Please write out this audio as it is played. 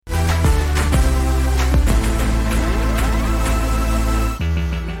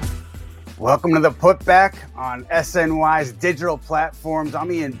Welcome to the Putback on SNY's digital platforms.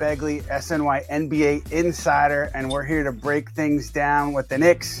 I'm Ian Begley, SNY NBA insider, and we're here to break things down with the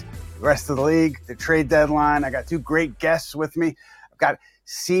Knicks, the rest of the league, the trade deadline. I got two great guests with me. I've got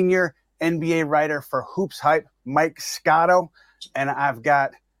senior NBA writer for HoopsHype, Mike Scotto, and I've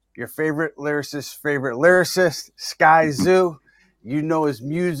got your favorite lyricist, Skyzoo. You know his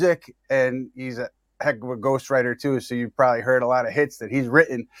music, and he's a heck of a ghostwriter too, so you've probably heard a lot of hits that he's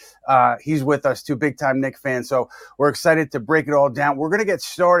written. He's with us too, big time Knicks fan, so we're excited to break it all down. We're going to get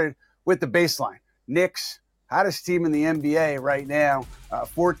started with the baseline. Knicks, hottest team in the NBA right now,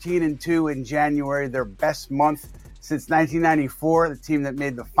 14-2 in January, their best month since 1994, the team that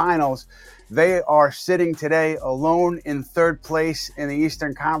made the finals. They are sitting today alone in third place in the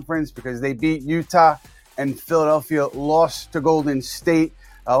Eastern Conference because they beat Utah and Philadelphia lost to Golden State.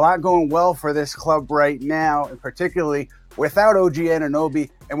 A lot going well for this club right now, and particularly without OG Anunoby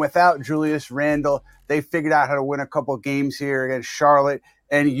and without Julius Randle. They figured out how to win a couple games here against Charlotte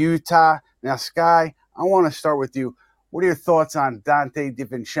and Utah. Now, Sky, I want to start with you. What are your thoughts on Donte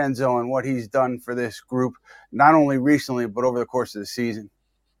Divincenzo and what he's done for this group, not only recently, but over the course of the season?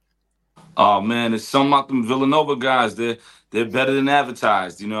 Oh, man, it's some about them Villanova guys. They're better than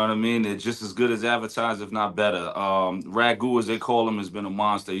advertised. You know what I mean? They're just as good as advertised, if not better. Ragu, as they call him, has been a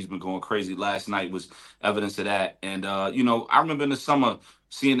monster. He's been going crazy. Last night was evidence of that. And, I remember in the summer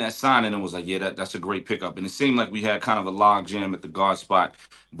seeing that signing and was like, yeah, that's a great pickup. And it seemed like we had kind of a log jam at the guard spot,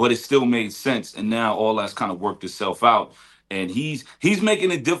 but it still made sense. And now all that's kind of worked itself out. And he's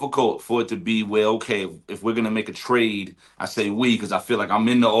making it difficult for it to be where, okay, if we're going to make a trade, I say we because I feel like I'm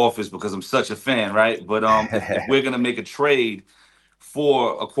in the office because I'm such a fan, right? But if we're going to make a trade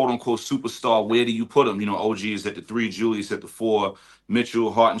for a quote-unquote superstar, where do you put him? You know, OG is at the 3, Julius at the 4, Mitchell,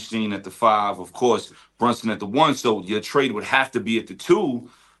 Hartenstein at the 5, of course, Brunson at the 1. So your trade would have to be at the 2.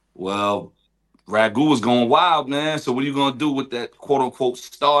 Well, Ragu was going wild, man. So what are you going to do with that quote-unquote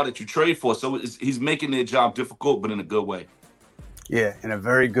star that you trade for? So he's making their job difficult, but in a good way. Yeah, in a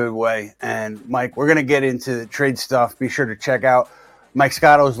very good way. And, Mike, we're going to get into the trade stuff. Be sure to check out Mike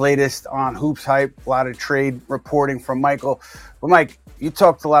Scotto's latest on HoopsHype. A lot of trade reporting from Michael. But, Mike, you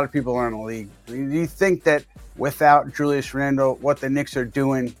talked to a lot of people around the league. Do you think that without Julius Randle, what the Knicks are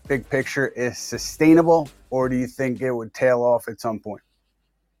doing, big picture, is sustainable? Or do you think it would tail off at some point?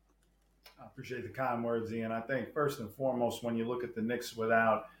 I appreciate the kind words, Ian. I think, first and foremost, when you look at the Knicks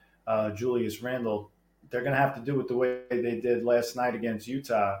without Julius Randle, they're going to have to do it the way they did last night against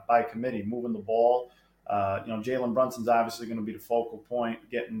Utah by committee, moving the ball. Jalen Brunson's obviously going to be the focal point,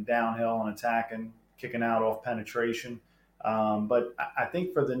 getting downhill and attacking, kicking out off penetration. But I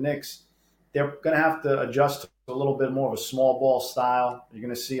think for the Knicks, they're going to have to adjust to a little bit more of a small ball style. You're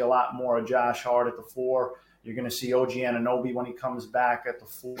going to see a lot more of Josh Hart at the 4. You're going to see OG Anunoby when he comes back at the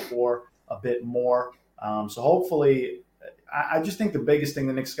 4 a bit more. So hopefully – I just think the biggest thing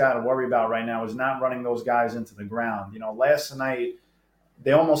the Knicks got to worry about right now is not running those guys into the ground. You know, last night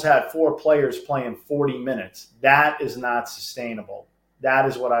they almost had 4 players playing 40 minutes. That is not sustainable. That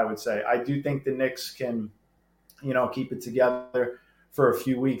is what I would say. I do think the Knicks can, keep it together for a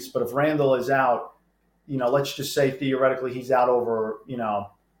few weeks. But if Randle is out, let's just say theoretically he's out over,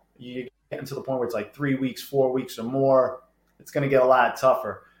 you get into the point where it's like 3 weeks, 4 weeks or more, it's going to get a lot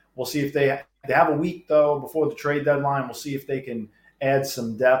tougher. We'll see if they have a week, though, before the trade deadline. We'll see if they can add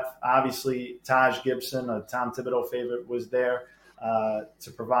some depth. Obviously, Taj Gibson, a Tom Thibodeau favorite, was there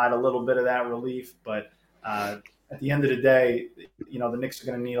to provide a little bit of that relief. But at the end of the day, the Knicks are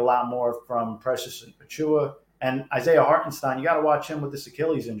going to need a lot more from Precious Achiuwa. And Isaiah Hartenstein, you got to watch him with this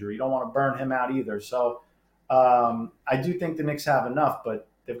Achilles injury. You don't want to burn him out either. So I do think the Knicks have enough, but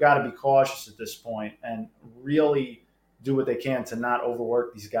they've got to be cautious at this point and really do what they can to not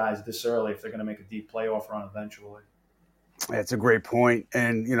overwork these guys this early if they're going to make a deep playoff run eventually. That's a great point.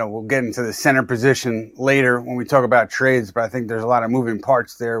 And, we'll get into the center position later when we talk about trades, but I think there's a lot of moving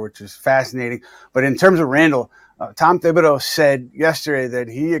parts there, which is fascinating. But in terms of Randle, Tom Thibodeau said yesterday that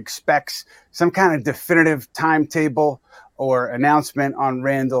he expects some kind of definitive timetable or announcement on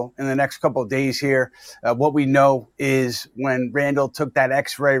Randle in the next couple of days here. What we know is when Randle took that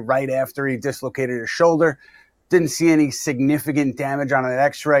X-ray right after he dislocated his shoulder, didn't see any significant damage on an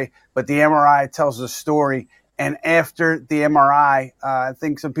X-ray, but the MRI tells the story. And after the MRI, I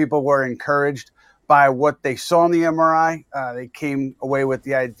think some people were encouraged by what they saw in the MRI. They came away with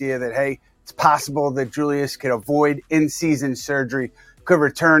the idea that, hey, it's possible that Julius could avoid in-season surgery, could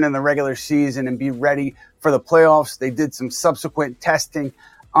return in the regular season and be ready for the playoffs. They did some subsequent testing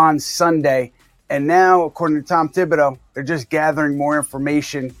on Sunday. And now, according to Tom Thibodeau, they're just gathering more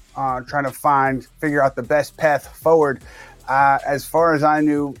information, trying to figure out the best path forward. As far as I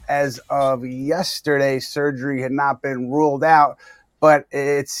knew, as of yesterday, surgery had not been ruled out, but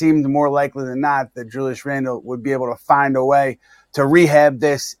it seemed more likely than not that Julius Randle would be able to find a way to rehab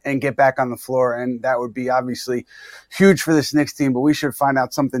this and get back on the floor. And that would be obviously huge for this Knicks team, but we should find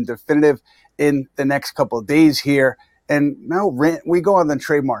out something definitive in the next couple of days here. And now we go on the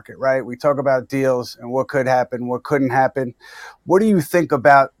trade market, right? We talk about deals and what could happen, what couldn't happen. What do you think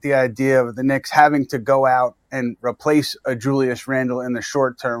about the idea of the Knicks having to go out and replace a Julius Randle in the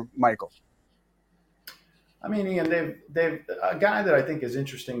short term, Michael? I mean, Ian, they've a guy that I think is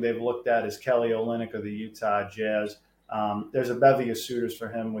interesting they've looked at is Kelly Olynyk of the Utah Jazz. There's a bevy of suitors for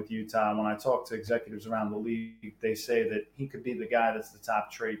him with Utah. When I talk to executives around the league, they say that he could be the guy that's the top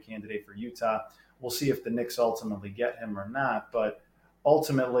trade candidate for Utah. We'll see if the Knicks ultimately get him or not. But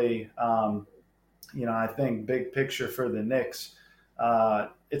ultimately, I think big picture for the Knicks,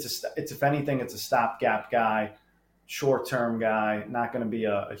 it's if anything, it's a stopgap guy, short-term guy, not going to be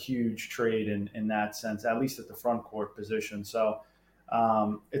a huge trade in that sense, at least at the front court position. So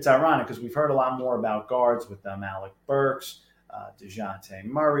it's ironic because we've heard a lot more about guards with them, Alec Burks, DeJounte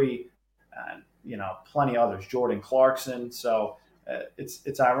Murray, and plenty others, Jordan Clarkson. So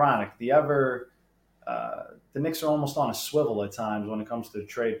it's ironic. The Knicks are almost on a swivel at times when it comes to the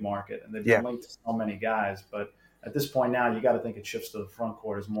trade market, and they've been linked to so many guys. But at this point now, you got to think it shifts to the front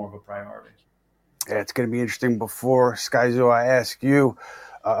court as more of a priority. Yeah, it's going to be interesting. Before Skyzoo, I ask you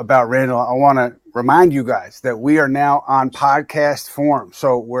about Randle, I want to remind you guys that we are now on podcast form.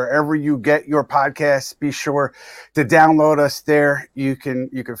 So wherever you get your podcasts, be sure to download us there. You can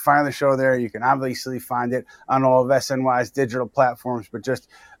find the show there. You can obviously find it on all of SNY's digital platforms, but just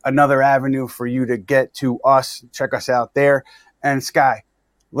another avenue for you to get to us. Check us out there. And Sky,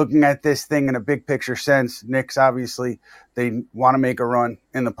 looking at this thing in a big picture sense, Knicks obviously they want to make a run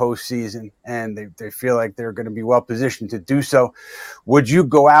in the postseason, and they feel like they're going to be well positioned to do so. Would you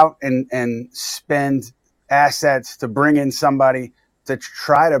go out and spend assets to bring in somebody to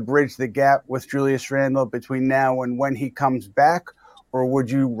try to bridge the gap with Julius Randle between now and when he comes back, or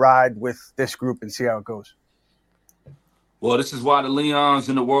would you ride with this group and see how it goes? Well, this is why the Leons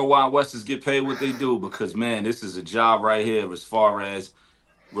and the Worldwide Westers get paid what they do, because, man, this is a job right here as far as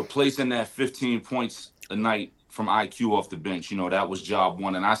replacing that 15 points a night from IQ off the bench. That was job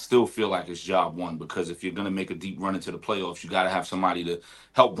one, and I still feel like it's job one, because if you're going to make a deep run into the playoffs, you got to have somebody to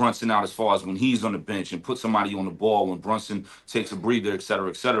help Brunson out as far as when he's on the bench, and put somebody on the ball when Brunson takes a breather, et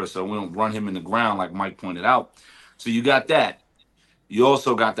cetera, so we don't run him in the ground like Mike pointed out. So you got that. You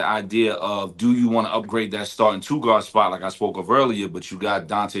also got the idea of, do you want to upgrade that starting two-guard spot like I spoke of earlier, but you got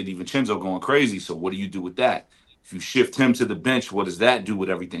Donte Divincenzo going crazy, so what do you do with that? If you shift him to the bench, what does that do with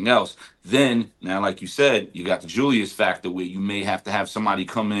everything else? Then, now, like you said, you got the Julius factor where you may have to have somebody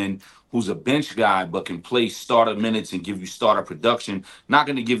come in who's a bench guy but can play starter minutes and give you starter production. Not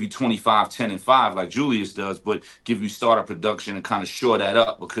going to give you 25, 10, and 5 like Julius does, but give you starter production and kind of shore that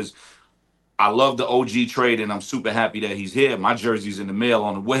up, because I love the OG trade, and I'm super happy that he's here. My jersey's in the mail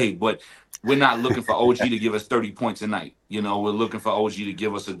on the way, but we're not looking for OG to give us 30 points a night. We're looking for OG to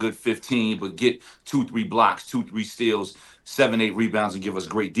give us a good 15, but get 2-3 blocks, 2-3 steals, 7-8 rebounds, and give us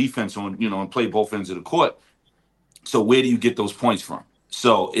great defense on, and play both ends of the court. So where do you get those points from?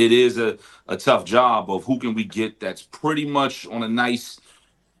 So it is a tough job of who can we get that's pretty much on a nice,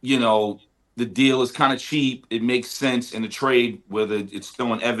 the deal is kind of cheap. It makes sense in the trade, whether it's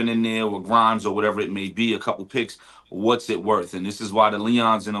throwing Evan in there or Grimes or whatever it may be, a couple picks. What's it worth? And this is why the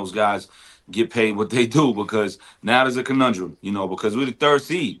Leons and those guys get paid what they do, because now there's a conundrum, because we're the third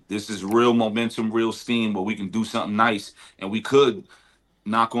seed. This is real momentum, real steam, where we can do something nice, and we could,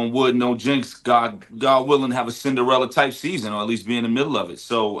 knock on wood, no jinx, God willing, have a Cinderella type season, or at least be in the middle of it.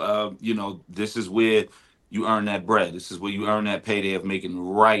 So, this is where you earn that bread. This is where you earn that payday of making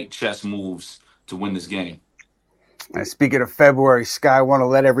right chess moves to win this game. And speaking of February, Sky, I want to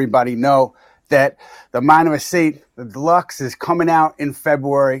let everybody know that the Mind of a Saint, the Deluxe, is coming out in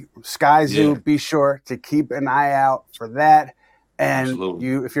February. Skyzoo, be sure to keep an eye out for that. And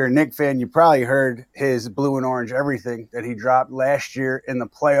if you're a Knicks fan, you probably heard his blue and orange everything that he dropped last year in the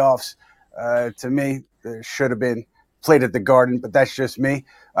playoffs. To me, it should have been played at the Garden, but that's just me.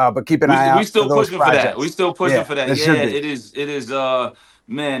 But keep an eye out. We still for those pushing projects. for that. We still pushing for that. Yeah, it is.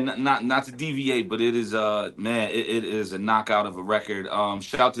 Man, not to deviate, but it is. Man, it is a knockout of a record.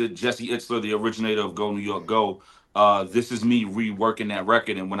 Shout out to Jesse Itzler, the originator of Go New York Go. This is me reworking that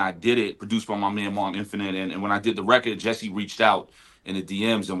record, and when I did it, produced by my man Mark Infinite, and when I did the record, Jesse reached out in the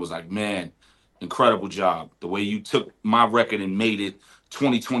DMs and was like, "Man, incredible job. The way you took my record and made it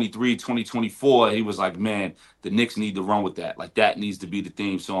 2023, 2024, he was like, man, the Knicks need to run with that. Like, that needs to be the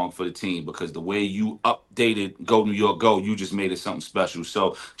theme song for the team, because the way you updated Go New York Go, you just made it something special.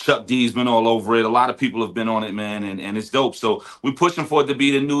 So Chuck D's been all over it. A lot of people have been on it, man, and it's dope. So we're pushing for it to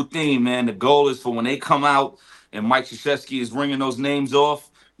be the new theme, man. The goal is for when they come out and Mike Krzyzewski is ringing those names off,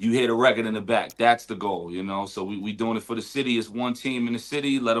 you hear the record in the back. That's the goal, you know? So we doing it for the city. It's one team in the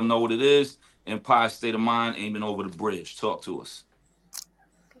city. Let them know what it is. Empire State of Mind, aiming over the bridge. Talk to us.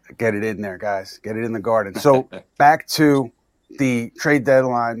 Get it in there, guys. Get it in the garden. So back to the trade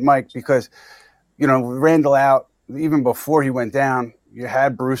deadline, Mike, because, you know, Randle out, even before he went down, you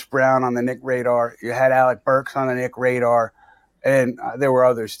had Bruce Brown on the Knick radar. You had Alec Burks on the Knick radar. And there were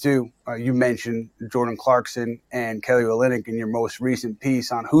others, too. You mentioned Jordan Clarkson and Kelly Olynyk in your most recent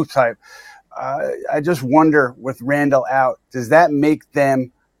piece on HoopsHype. I just wonder, with Randle out, does that make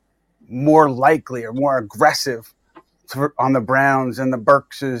them more likely or more aggressive on the Browns and the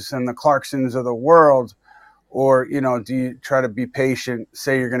Burkses and the Clarksons of the world? Or, you know, do you try to be patient,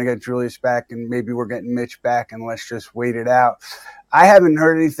 say you're going to get Julius back and maybe we're getting Mitch back and let's just wait it out? I haven't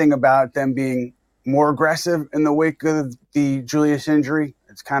heard anything about them being more aggressive in the wake of the Julius injury.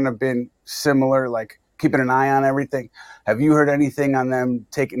 It's kind of been similar, like keeping an eye on everything. Have you heard anything on them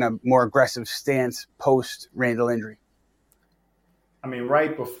taking a more aggressive stance post-Randle injury? I mean,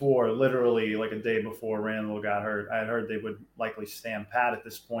 right before, literally like a day before Randle got hurt, I had heard they would likely stand pat at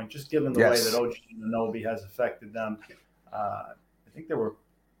this point, just given the way that OG Anunoby has affected them. I think they were,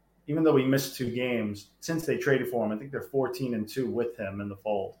 even though he missed 2 games, since they traded for him, I think they're 14-2 with him in the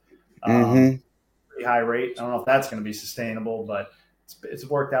fold. Pretty high rate. I don't know if that's going to be sustainable, but it's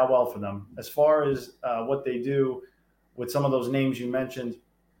worked out well for them. As far as what they do with some of those names you mentioned,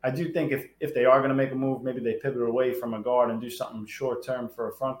 I do think if they are going to make a move, maybe they pivot away from a guard and do something short term for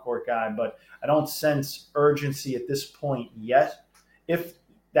a front court guy. But I don't sense urgency at this point yet. If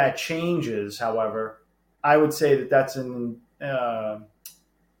that changes, however, I would say that that's an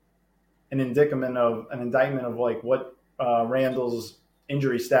indictment of like what Randle's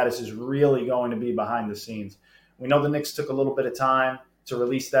injury status is really going to be behind the scenes. We know the Knicks took a little bit of time to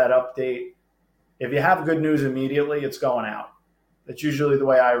release that update. If you have good news immediately, it's going out. That's usually the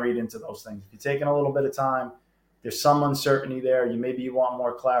way I read into those things. If you're taking a little bit of time, there's some uncertainty there. Maybe you want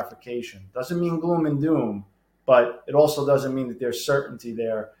more clarification. Doesn't mean gloom and doom, but it also doesn't mean that there's certainty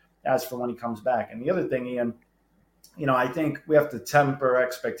there as for when he comes back. And the other thing, Ian, you know, I think we have to temper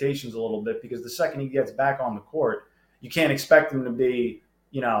expectations a little bit, because the second he gets back on the court, you can't expect him to be,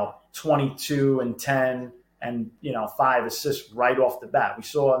 you know, 22 and 10 and, you know, 5 assists right off the bat. We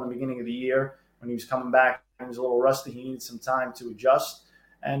saw in the beginning of the year when he was coming back, he was a little rusty. He needed some time to adjust.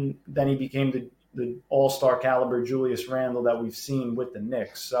 And then he became the all-star caliber Julius Randle that we've seen with the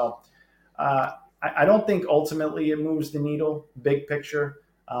Knicks. So I don't think ultimately it moves the needle, big picture.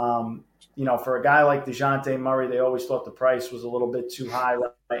 You know, for a guy like DeJounte Murray, they always thought the price was a little bit too high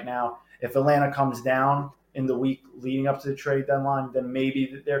right now. If Atlanta comes down in the week leading up to the trade deadline, then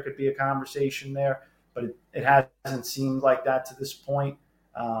maybe there could be a conversation there. But it hasn't seemed like that to this point.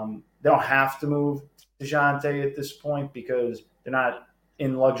 They don't have to move DeJounte at this point because they're not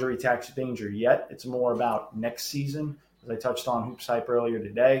in luxury tax danger yet. It's more about next season, as I touched on HoopsHype earlier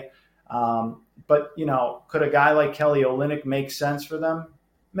today. But, you know, could a guy like Kelly Olynyk make sense for them?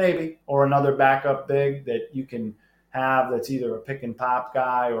 Maybe. Or another backup big that you can have that's either a pick and pop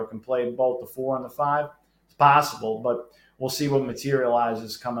guy or can play both the 4 and the 5. It's possible, but we'll see what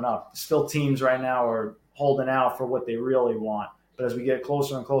materializes coming up. Still, teams right now are holding out for what they really want. But as we get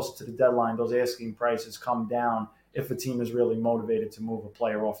closer and closer to the deadline, those asking prices come down if a team is really motivated to move a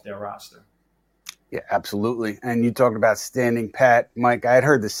player off their roster. Yeah, absolutely. And you talked about standing pat, Mike. I had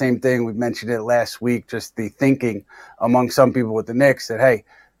heard the same thing. We mentioned it last week, just the thinking among some people with the Knicks that, hey,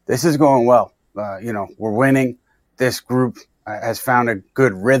 this is going well. You know, we're winning. This group has found a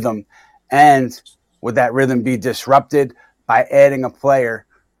good rhythm. And would that rhythm be disrupted by adding a player?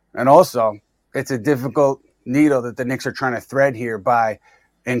 And also, it's a difficult needle that the Knicks are trying to thread here by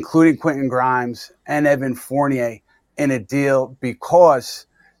including Quentin Grimes and Evan Fournier in a deal, because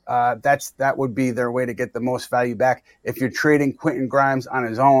that would be their way to get the most value back. If you're trading Quentin Grimes on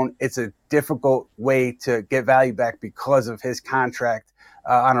his own, it's a difficult way to get value back because of his contract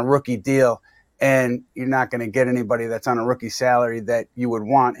on a rookie deal. And you're not going to get anybody that's on a rookie salary that you would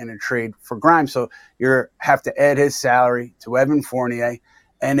want in a trade for Grimes. So you have to add his salary to Evan Fournier.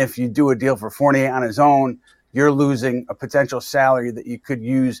 And if you do a deal for Fournier on his own, you're losing a potential salary that you could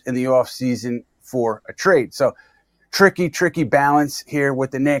use in the offseason for a trade. So tricky balance here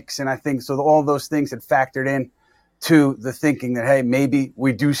with the Knicks. And I think so all those things had factored in to the thinking that, hey, maybe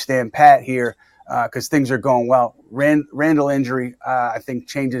we do stand pat here because things are going well. Randle injury, I think,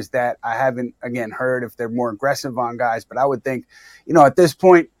 changes that. I haven't, again, heard if they're more aggressive on guys, but I would think, at this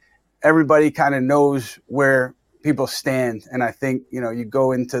point, everybody kind of knows where people stand. And I think, you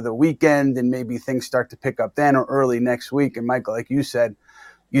go into the weekend and maybe things start to pick up then or early next week. And Michael, like you said,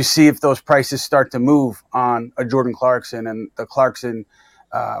 you see if those prices start to move on a Jordan Clarkson, and the Clarkson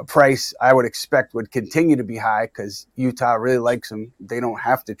price I would expect would continue to be high because Utah really likes him. They don't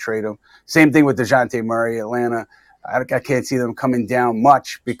have to trade him. Same thing with DeJounte Murray, Atlanta. I can't see them coming down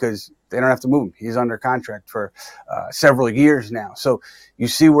much because they don't have to move him. He's under contract for several years now. So you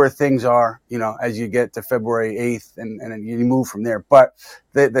see where things are, as you get to February 8th and you move from there. But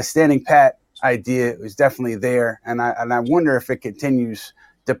the standing pat idea is definitely there. And I wonder if it continues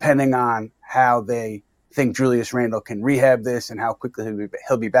depending on how they think Julius Randle can rehab this and how quickly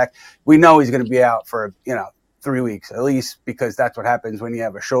he'll be back. We know he's going to be out for, 3 weeks at least, because that's what happens when you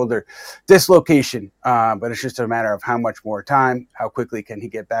have a shoulder dislocation. But it's just a matter of how much more time, how quickly can he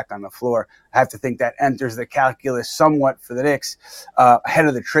get back on the floor. I have to think that enters the calculus somewhat for the Knicks ahead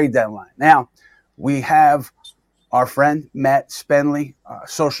of the trade deadline. Now, we have our friend Matt Spenley,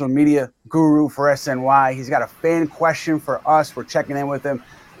 social media guru for SNY. He's got a fan question for us. We're checking in with him.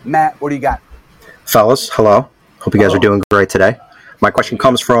 Matt, what do you got? Fellas, hello. Hope you guys are doing great today. My question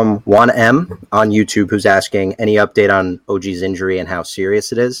comes from Juan M on YouTube, who's asking any update on OG's injury and how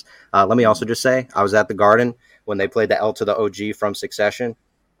serious it is. Let me also just say, I was at the Garden when they played the L to the OG from Succession.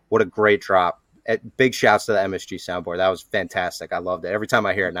 What a great drop. Big shouts to the MSG soundboard. That was fantastic. I loved it. Every time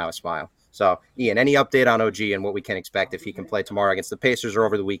I hear it now, I smile. So, Ian, any update on OG and what we can expect if he can play tomorrow against the Pacers or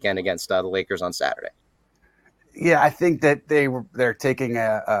over the weekend against the Lakers on Saturday? Yeah, I think that they're taking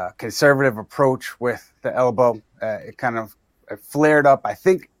a conservative approach with the elbow. It kind of flared up. I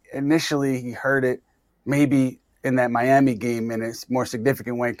think initially he heard it maybe in that Miami game in a more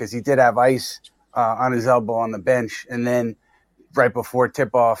significant way because he did have ice on his elbow on the bench. And then shortly before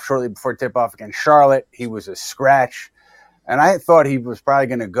tip-off against Charlotte, he was a scratch. And I thought he was probably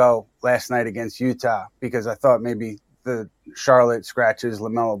going to go last night against Utah because I thought maybe the Charlotte scratches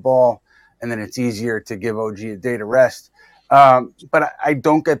LaMelo Ball, and then it's easier to give OG a day to rest. But I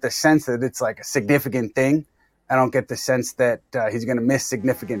don't get the sense that it's like a significant thing. I don't get the sense that he's going to miss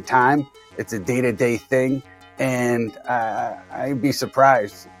significant time. It's a day-to-day thing. And I'd be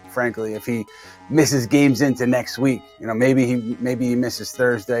surprised, frankly, if he misses games into next week. Maybe he misses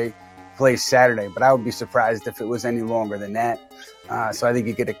Thursday, plays Saturday. But I would be surprised if it was any longer than that. So I think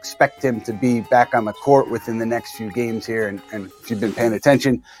you could expect him to be back on the court within the next few games here. And if you've been paying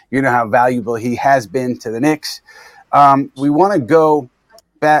attention, you know how valuable he has been to the Knicks. We want to go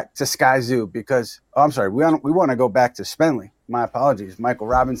back to Skyzoo because we want to go back to Spenley. My apologies. Michael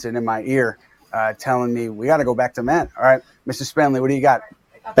Robinson in my ear telling me we got to go back to Matt. All right, Mr. Spenley, what do you got?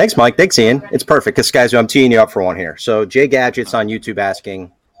 Thanks, Mike. Thanks, Ian. It's perfect because Skyzoo, I'm teeing you up for one here. So Jay Gadget's on YouTube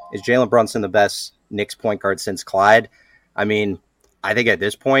asking, is Jalen Brunson the best Knicks point guard since Clyde? I mean, I think at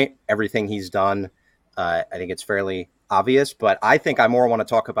this point, everything he's done, I think it's fairly obvious, but I think I more want to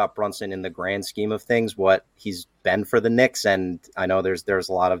talk about Brunson in the grand scheme of things, what he's been for the Knicks. And I know there's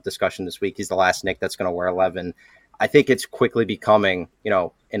a lot of discussion this week. He's the last Knick that's going to wear 11. I think it's quickly becoming,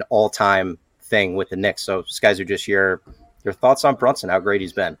 an all-time thing with the Knicks. So Skyzoo, just your thoughts on Brunson, how great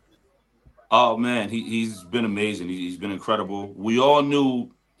he's been. Oh man, he's been amazing. He's been incredible. We all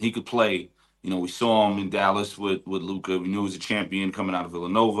knew he could play. We saw him in Dallas with Luka. We knew he was a champion coming out of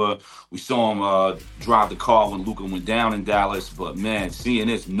Villanova. We saw him drive the car when Luka went down in Dallas. But, man, seeing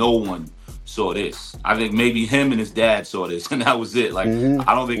this, no one saw this. I think maybe him and his dad saw this, and that was it. I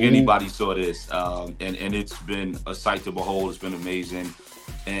don't think anybody saw this. And it's been a sight to behold. It's been amazing.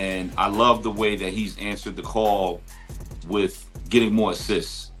 And I love the way that he's answered the call with getting more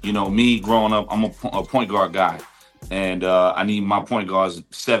assists. Me growing up, I'm a point guard guy. And I need my point guards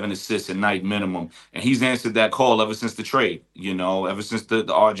 7 assists a night minimum. And he's answered that call ever since the trade, ever since the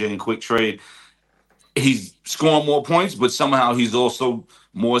RJ and Quick trade. He's scoring more points, but somehow he's also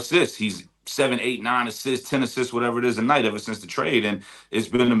more assists. He's 7, 8, 9 assists, 10 assists, whatever it is a night ever since the trade. And it's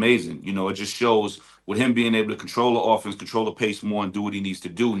been amazing. It just shows with him being able to control the offense, control the pace more, and do what he needs to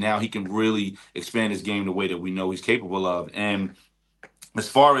do. Now he can really expand his game the way that we know he's capable of. And as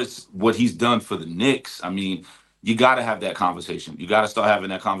far as what he's done for the Knicks, I mean, you got to have that conversation. You got to start having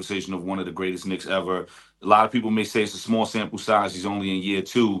that conversation of one of the greatest Knicks ever. A lot of people may say it's a small sample size. He's only in year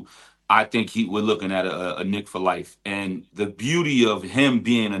 2. I think we're looking at a Knick for life. And the beauty of him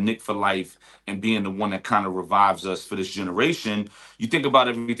being a Knick for life and being the one that kind of revives us for this generation, you think about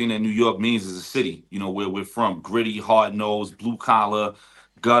everything that New York means as a city, where we're from. Gritty, hard-nosed, blue-collar,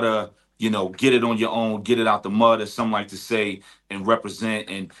 gutter, get it on your own, get it out the mud, as some like to say, and represent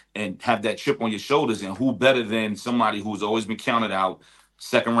and have that chip on your shoulders. And who better than somebody who's always been counted out,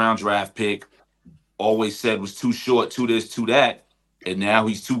 second round draft pick, always said was too short, too this, too that, and now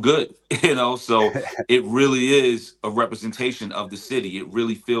he's too good. So it really is a representation of the city. It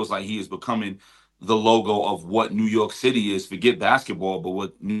really feels like he is becoming the logo of what New York City is. Forget basketball, but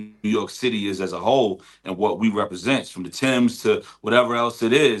what New York City is as a whole, and what we represent, from the Timbs to whatever else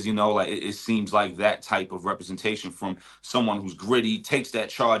it is. Like it seems like that type of representation from someone who's gritty, takes that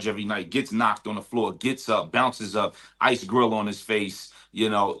charge every night, gets knocked on the floor, gets up, bounces up, ice grill on his face.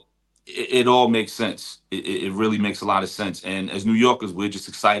 It all makes sense. It really makes a lot of sense. And as New Yorkers, we're just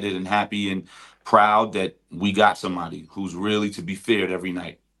excited and happy and proud that we got somebody who's really to be feared every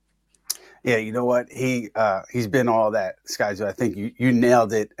night. Yeah, you know what? He's been all that, Skyzoo. I think you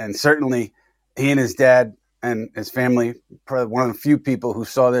nailed it. And certainly he and his dad and his family, probably one of the few people who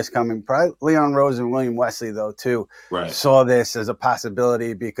saw this coming. Probably Leon Rose and William Wesley, though, too, right, saw this as a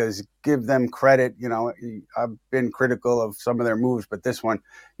possibility, because give them credit. I've been critical of some of their moves, but this one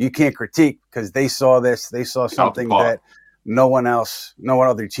you can't critique, because they saw this. They saw something that no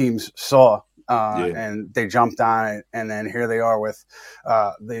other teams saw. And they jumped on it, and then here they are with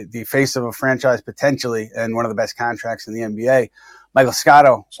the face of a franchise potentially, and one of the best contracts in the NBA. Michael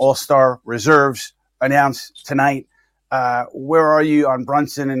Scotto, All-Star Reserves, announced tonight. Where are you on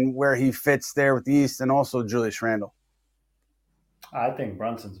Brunson and where he fits there with the East, and also Julius Randle? I think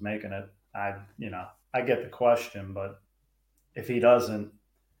Brunson's making it. I get the question, but if he doesn't,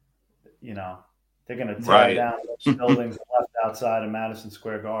 they're going to tear down those buildings left outside of Madison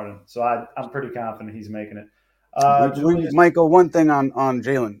Square Garden. So I'm pretty confident he's making it. Michael, one thing on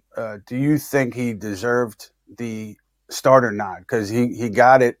Jalen. Do you think he deserved the starter nod? Because he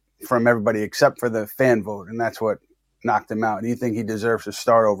got it from everybody except for the fan vote, and that's what knocked him out. Do you think he deserves to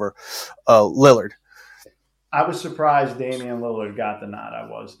start over Lillard? I was surprised Damian Lillard got the nod.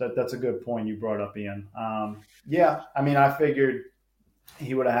 That's a good point you brought up, Ian. I figured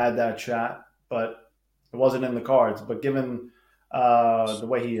he would have had that shot, but it wasn't in the cards. But given the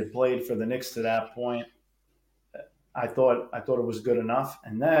way he had played for the Knicks to that point, I thought it was good enough.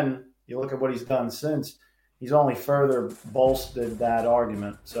 And then you look at what he's done since; he's only further bolstered that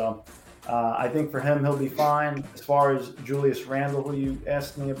argument. So I think for him, he'll be fine. As far as Julius Randle, who you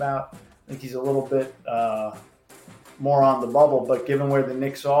asked me about, I think he's a little bit more on the bubble. But given where the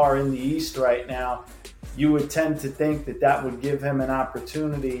Knicks are in the East right now, you would tend to think that would give him an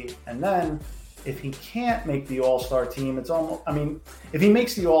opportunity. And then if he can't make the All-Star team, if he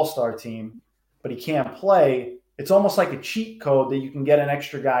makes the All-Star team, but he can't play, it's almost like a cheat code that you can get an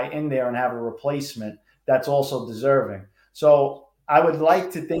extra guy in there and have a replacement that's also deserving. So I would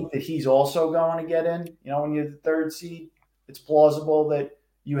like to think that he's also going to get in. When you're the third seed, it's plausible that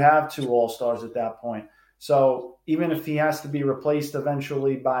you have two All-Stars at that point. So even if he has to be replaced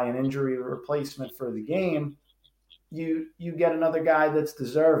eventually by an injury replacement for the game, you get another guy that's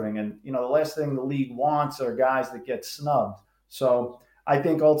deserving. And, the last thing the league wants are guys that get snubbed. So I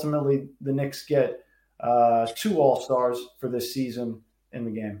think ultimately the Knicks get two All-Stars for this season in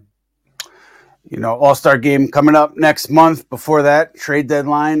the game. All-Star game coming up next month. Before that, trade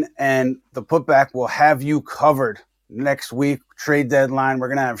deadline, and the Putback will have you covered next week. Trade deadline. We're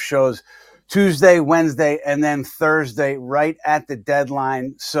going to have shows Tuesday, Wednesday, and then Thursday right at the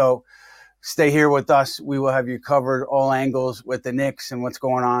deadline. So stay here with us. We will have you covered all angles with the Knicks and what's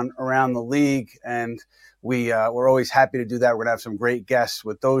going on around the league. And we're always happy to do that. We're going to have some great guests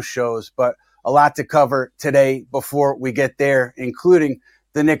with those shows, but a lot to cover today before we get there, including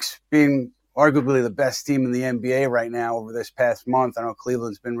the Knicks being arguably the best team in the NBA right now over this past month. I know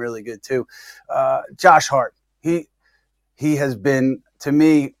Cleveland's been really good too. Josh Hart, he has been, to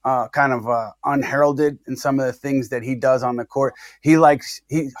me, kind of unheralded in some of the things that he does on the court. He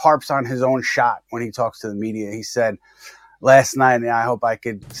harps on his own shot when he talks to the media. He said last night, I hope I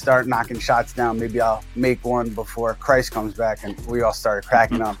could start knocking shots down. Maybe I'll make one before Christ comes back. And we all started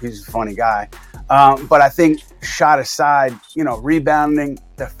cracking up. He's a funny guy. But I think, shot aside, rebounding,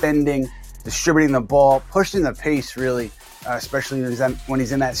 defending, distributing the ball, pushing the pace, really, especially when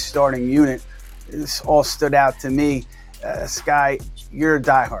he's in that starting unit, this all stood out to me. Sky, you're a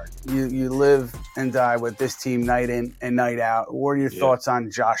diehard. You live and die with this team night in and night out. What are your thoughts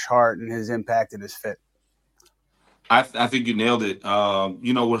on Josh Hart and his impact and his fit? I think you nailed it.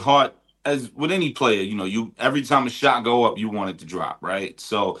 With Hart, as with any player, you every time a shot go up, you want it to drop, right?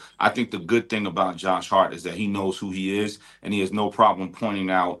 So I think the good thing about Josh Hart is that he knows who he is, and he has no problem pointing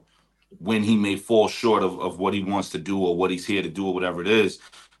out when he may fall short of what he wants to do or what he's here to do or whatever it is.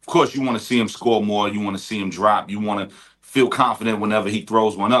 Of course, you want to see him score more. You want to see him drop. You want to feel confident whenever he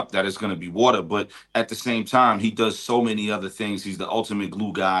throws one up that it's going to be water. But at the same time, he does so many other things. He's the ultimate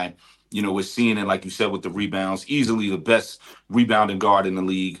glue guy. We're seeing it, like you said, with the rebounds. Easily the best rebounding guard in the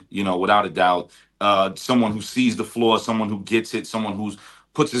league, without a doubt. Someone who sees the floor, someone who gets it, someone who's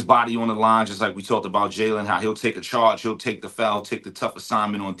puts his body on the line, just like we talked about Jalen, how he'll take a charge, he'll take the foul, take the tough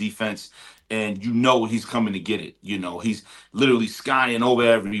assignment on defense, and he's coming to get it. He's literally skying over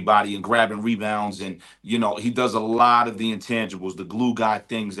everybody and grabbing rebounds, and he does a lot of the intangibles, the glue guy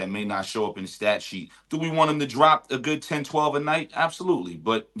things that may not show up in the stat sheet. Do we want him to drop a good 10, 12 a night? Absolutely.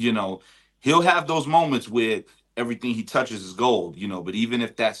 But, he'll have those moments where everything he touches is gold, but even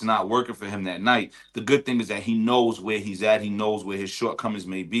if that's not working for him that night, the good thing is that he knows where he's at, he knows where his shortcomings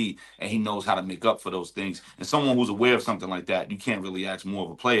may be, and he knows how to make up for those things. And someone who's aware of something like that, you can't really ask more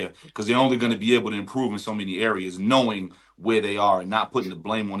of a player, because they're only going to be able to improve in so many areas, knowing where they are and not putting the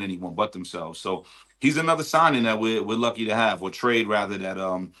blame on anyone but themselves. So he's another signing that we're lucky to have, or trade rather, that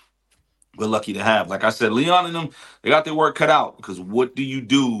we're lucky to have. Like I said, Leon and them, they got their work cut out, because what do you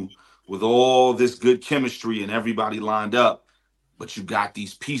do with all this good chemistry and everybody lined up, but you got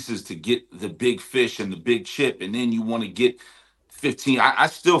these pieces to get the big fish and the big chip, and then you want to get 15. I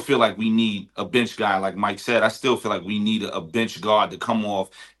still feel like we need a bench guy, like Mike said. I still feel like we need a bench guard to come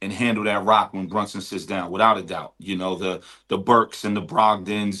off and handle that rock when Brunson sits down, without a doubt. The Burks and the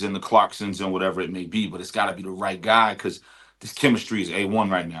Brogdons and the Clarksons and whatever it may be, but it's got to be the right guy, because this chemistry is A1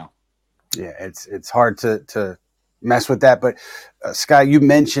 right now. Yeah, it's hard to mess with that. But Sky, you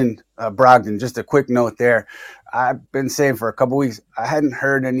mentioned Brogdon. Just a quick note there. I've been saying for a couple weeks, I hadn't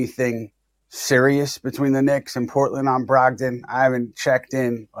heard anything serious between the Knicks and Portland on Brogdon. I haven't checked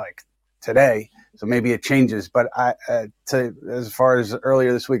in like today, so maybe it changes. But as far as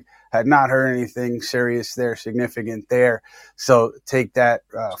earlier this week, had not heard anything serious there, significant there. So take that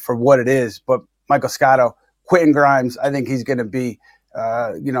for what it is. But Michael Scotto, Quentin Grimes, I think he's going to be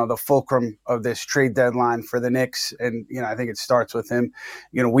the fulcrum of this trade deadline for the Knicks. And, I think it starts with him.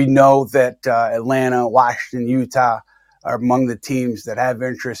 We know that Atlanta, Washington, Utah are among the teams that have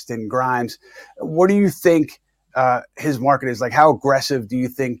interest in Grimes. What do you think his market is like? How aggressive do you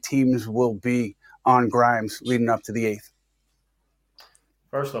think teams will be on Grimes leading up to the 8th?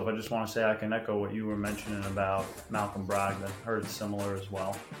 First off, I just want to say I can echo what you were mentioning about Malcolm Brogdon. Heard similar as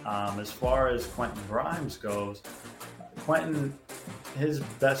well. As far as Quentin Grimes goes, Quentin, his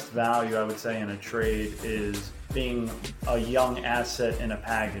best value, I would say, in a trade is being a young asset in a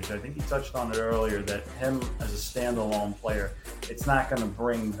package. I think he touched on it earlier that him as a standalone player, it's not going to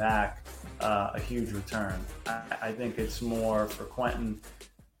bring back a huge return. I think it's more for Quentin,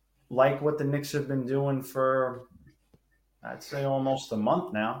 like what the Knicks have been doing for, I'd say, almost a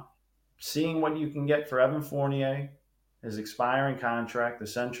month now, seeing what you can get for Evan Fournier, his expiring contract,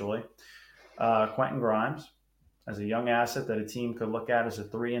 essentially. Quentin Grimes, as a young asset that a team could look at as a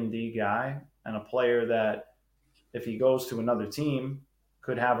 3-and-D guy, and a player that, if he goes to another team,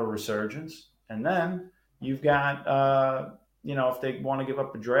 could have a resurgence. And then you've got, if they want to give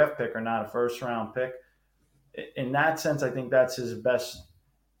up a draft pick or not, a first-round pick. In that sense, I think that's his best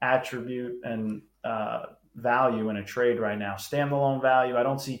attribute and value in a trade right now. Standalone value, I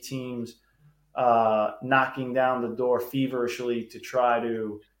don't see teams knocking down the door feverishly to try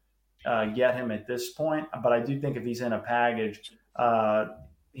to get him at this point. But I do think if he's in a package,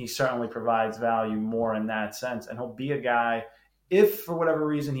 he certainly provides value more in that sense. And he'll be a guy, if for whatever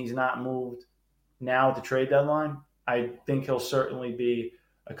reason he's not moved now at the trade deadline, I think he'll certainly be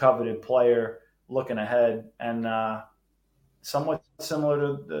a coveted player looking ahead, and somewhat similar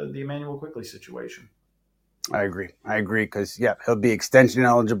to the Emmanuel Quickley situation. I agree because, he'll be extension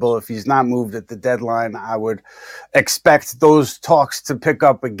eligible. If he's not moved at the deadline, I would expect those talks to pick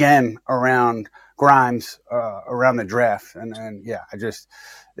up again around Grimes, around the draft. And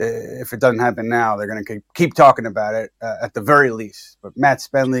if it doesn't happen now, they're going to keep talking about it at the very least. But Matt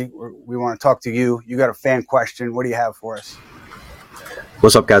Spenley, we want to talk to you. You got a fan question. What do you have for us?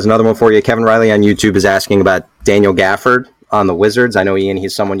 What's up, guys? Another one for you. Kevin Riley on YouTube is asking about Daniel Gafford on the Wizards. I know, Ian,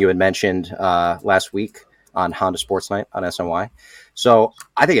 he's someone you had mentioned last week on Honda Sports Night on SNY. So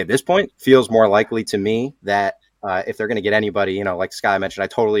I think at this point feels more likely to me that if they're going to get anybody, like Sky mentioned, I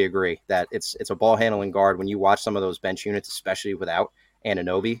totally agree that it's a ball handling guard. When you watch some of those bench units, especially without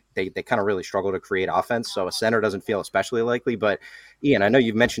Anunoby, they kind of really struggle to create offense. So a center doesn't feel especially likely. But Ian, I know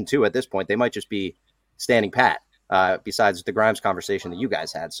you've mentioned too, at this point, they might just be standing pat besides the Grimes conversation that you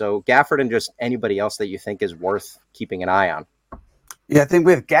guys had. So Gafford and just anybody else that you think is worth keeping an eye on. Yeah, I think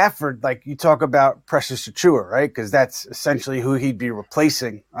with Gafford, like you talk about Precious Achiuwa, right? Because that's essentially who he'd be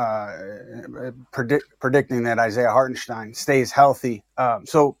replacing, predicting that Isaiah Hartenstein stays healthy.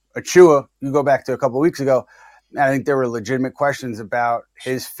 So Achiuwa, you go back to a couple of weeks ago, I think there were legitimate questions about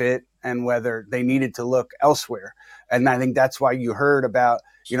his fit and whether they needed to look elsewhere. And I think that's why you heard about,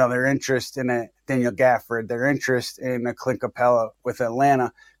 their interest in a Daniel Gafford, their interest in a Clint Capella with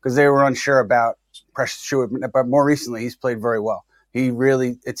Atlanta, because they were unsure about Precious Achiuwa. But more recently, he's played very well.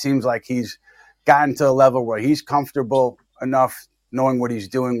 It seems like he's gotten to a level where he's comfortable enough knowing what he's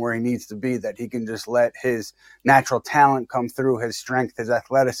doing, where he needs to be, that he can just let his natural talent come through, his strength, his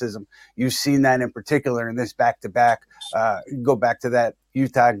athleticism. You've seen that in particular in this back-to-back. Go back to that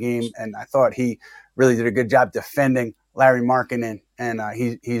Utah game, and I thought he really did a good job defending Larry Markkinen, and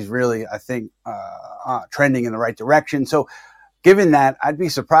he's really, I think, trending in the right direction. So given that, I'd be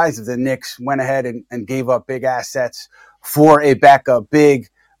surprised if the Knicks went ahead and gave up big assets for a backup big.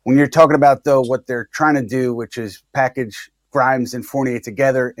 When you're talking about, though, what they're trying to do, which is package Grimes and Fournier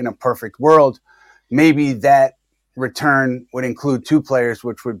together in a perfect world, maybe that return would include two players,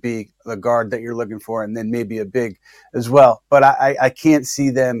 which would be the guard that you're looking for, and then maybe a big as well. But I can't see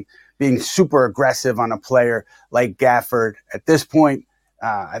them being super aggressive on a player like Gafford at this point.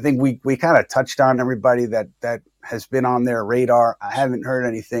 I think we kind of touched on everybody that has been on their radar. I haven't heard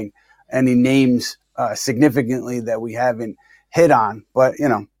any names significantly that we haven't hit on, but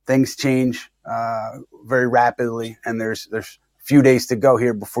things change very rapidly, and there's a few days to go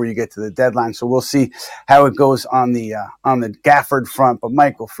here before you get to the deadline. So we'll see how it goes on the Gafford front. But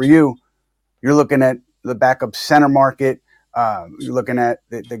Michael, for you, you're looking at the backup center market. You're looking at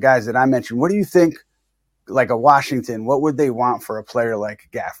the guys that I mentioned. What do you think, like a Washington, what would they want for a player like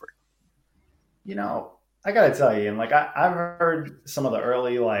Gafford? I got to tell you, and I've heard some of the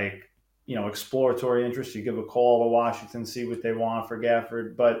early, exploratory interest. You give a call to Washington, see what they want for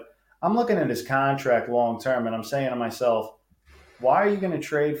Gafford. But I'm looking at his contract long term, and I'm saying to myself, why are you going to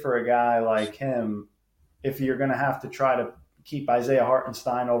trade for a guy like him if you're going to have to try to keep Isaiah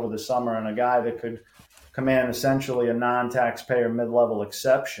Hartenstein over the summer and a guy that could command essentially a non-taxpayer mid-level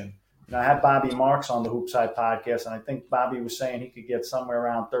exception? I had Bobby Marks on the HoopsHype podcast, and I think Bobby was saying he could get somewhere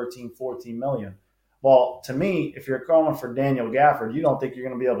around 13, 14 million. Well, to me, if you're going for Daniel Gafford, you don't think you're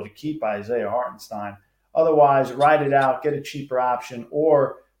going to be able to keep Isaiah Hartenstein. Otherwise, ride it out, get a cheaper option,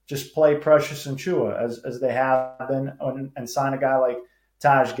 or just play Precious Achiuwa as they have been, and sign a guy like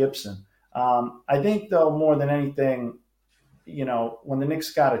Taj Gibson. I think, though, more than anything, when the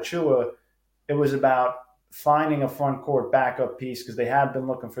Knicks got Achiuwa, it was about finding a front court backup piece, because they had been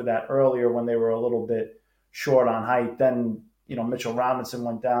looking for that earlier when they were a little bit short on height. Then, Mitchell Robinson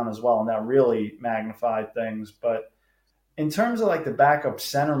went down as well, and that really magnified things. But in terms of the backup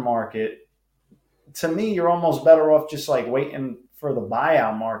center market, to me, you're almost better off just waiting for the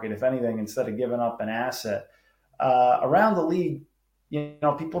buyout market, if anything, instead of giving up an asset. Around the league,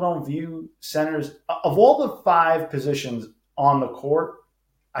 people don't view centers. Of all the 5 positions on the court,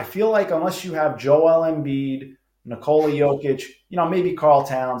 I feel like unless you have Joel Embiid, Nikola Jokic, maybe Karl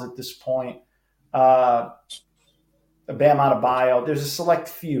Towns at this point, Bam Adebayo, there's a select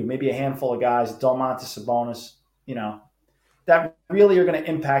few, maybe a handful of guys, Domantas Sabonis, that really are going to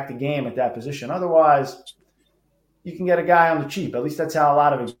impact the game at that position. Otherwise, you can get a guy on the cheap. At least that's how a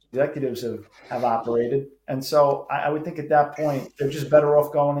lot of executives have operated. And so I would think at that point, they're just better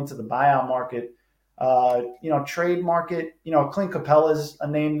off going into the buyout market. Trade market, Clint Capella's a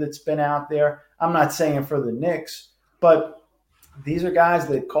name that's been out there. I'm not saying for the Knicks, but these are guys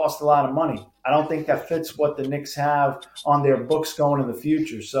that cost a lot of money. I don't think that fits what the Knicks have on their books going in the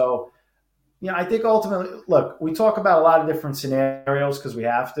future. So, I think ultimately, look, we talk about a lot of different scenarios because we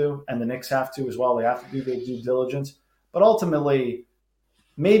have to, and the Knicks have to as well. They have to do their due diligence. But ultimately,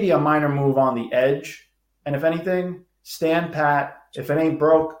 maybe a minor move on the edge. And if anything, stand pat. If it ain't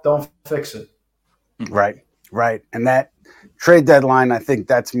broke, don't fix it. Right. And that trade deadline, I think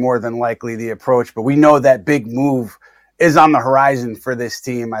that's more than likely the approach. But we know that big move is on the horizon for this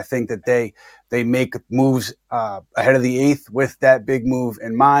team. I think that they make moves ahead of the 8th with that big move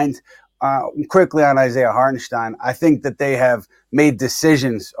in mind. Quickly on Isaiah Hartenstein, I think that they have made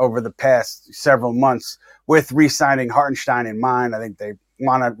decisions over the past several months with re-signing Hartenstein in mind. I think they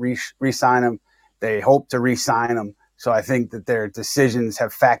want to re-sign him. They hope to re-sign him. So I think that their decisions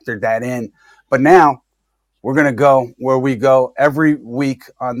have factored that in. But now we're going to go where we go every week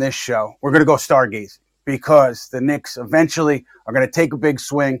on this show. We're going to go stargazing, because the Knicks eventually are going to take a big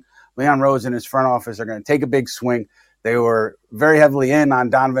swing. Leon Rose and his front office are going to take a big swing. They were very heavily in on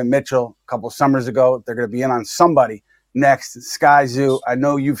Donovan Mitchell a couple summers ago. They're going to be in on somebody next. Skyzoo, I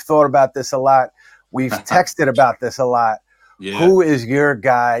know you've thought about this a lot. We've texted about this a lot. Yeah. Who is your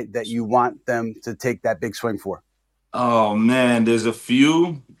guy that you want them to take that big swing for? Oh, man, there's a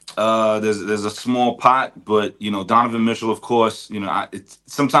few. There's a small pot, but, Donovan Mitchell, of course,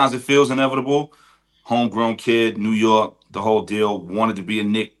 sometimes it feels inevitable. homegrown kid, New York, the whole deal. Wanted to be a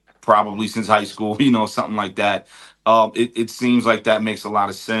Knick probably since high school, something like that. It seems like that makes a lot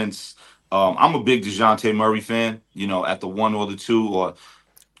of sense. I'm a big DeJounte Murray fan, at the 1 or the 2, or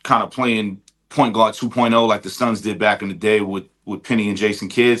kind of playing point guard 2.0 like the Suns did back in the day with Penny and Jason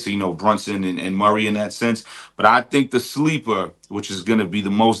Kidd. So, Brunson and Murray in that sense. But I think the sleeper, which is going to be the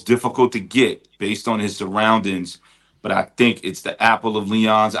most difficult to get based on his surroundings, but I think it's the apple of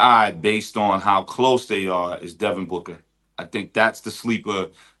Leon's eye based on how close they are, is Devin Booker. I think that's the sleeper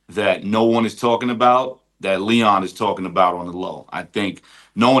that no one is talking about, that Leon is talking about on the low. I think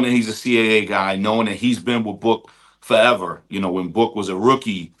knowing that he's a CAA guy, knowing that he's been with Book forever, when Book was a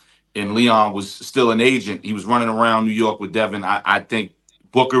rookie and Leon was still an agent, he was running around New York with Devin. I think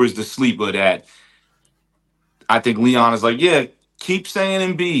Booker is the sleeper that I think Leon is like, yeah, keep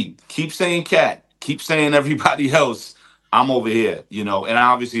saying Embiid, keep saying Cat, keep saying everybody else. I'm over here, and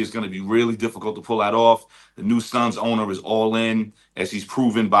obviously it's going to be really difficult to pull that off. The new Suns owner is all in, as he's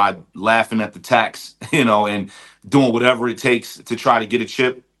proven by laughing at the tax, and doing whatever it takes to try to get a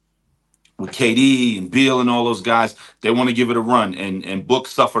chip with KD and Beal and all those guys. They want to give it a run, and Book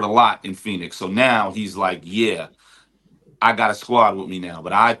suffered a lot in Phoenix. So now he's like, yeah, I got a squad with me now.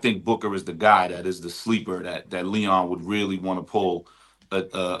 But I think Booker is the guy that is the sleeper that Leon would really want to pull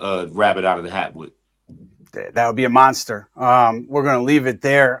a rabbit out of the hat with. That would be a monster. We're going to leave it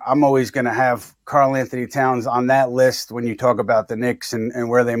there. I'm always going to have Karl Anthony Towns on that list when you talk about the Knicks and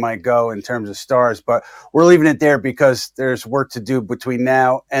where they might go in terms of stars. But we're leaving it there because there's work to do between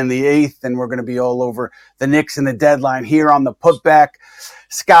now and the 8th, and we're going to be all over the Knicks and the deadline here on the Putback.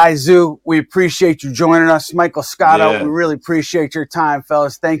 Skyzoo, we appreciate you joining us. Michael Scotto, we really appreciate your time,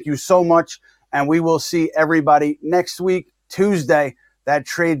 fellas. Thank you so much, and we will see everybody next week, Tuesday, that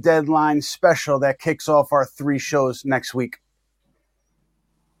trade deadline special that kicks off our 3 shows next week.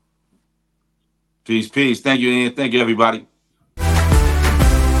 Peace. Thank you, Ian. Thank you, everybody.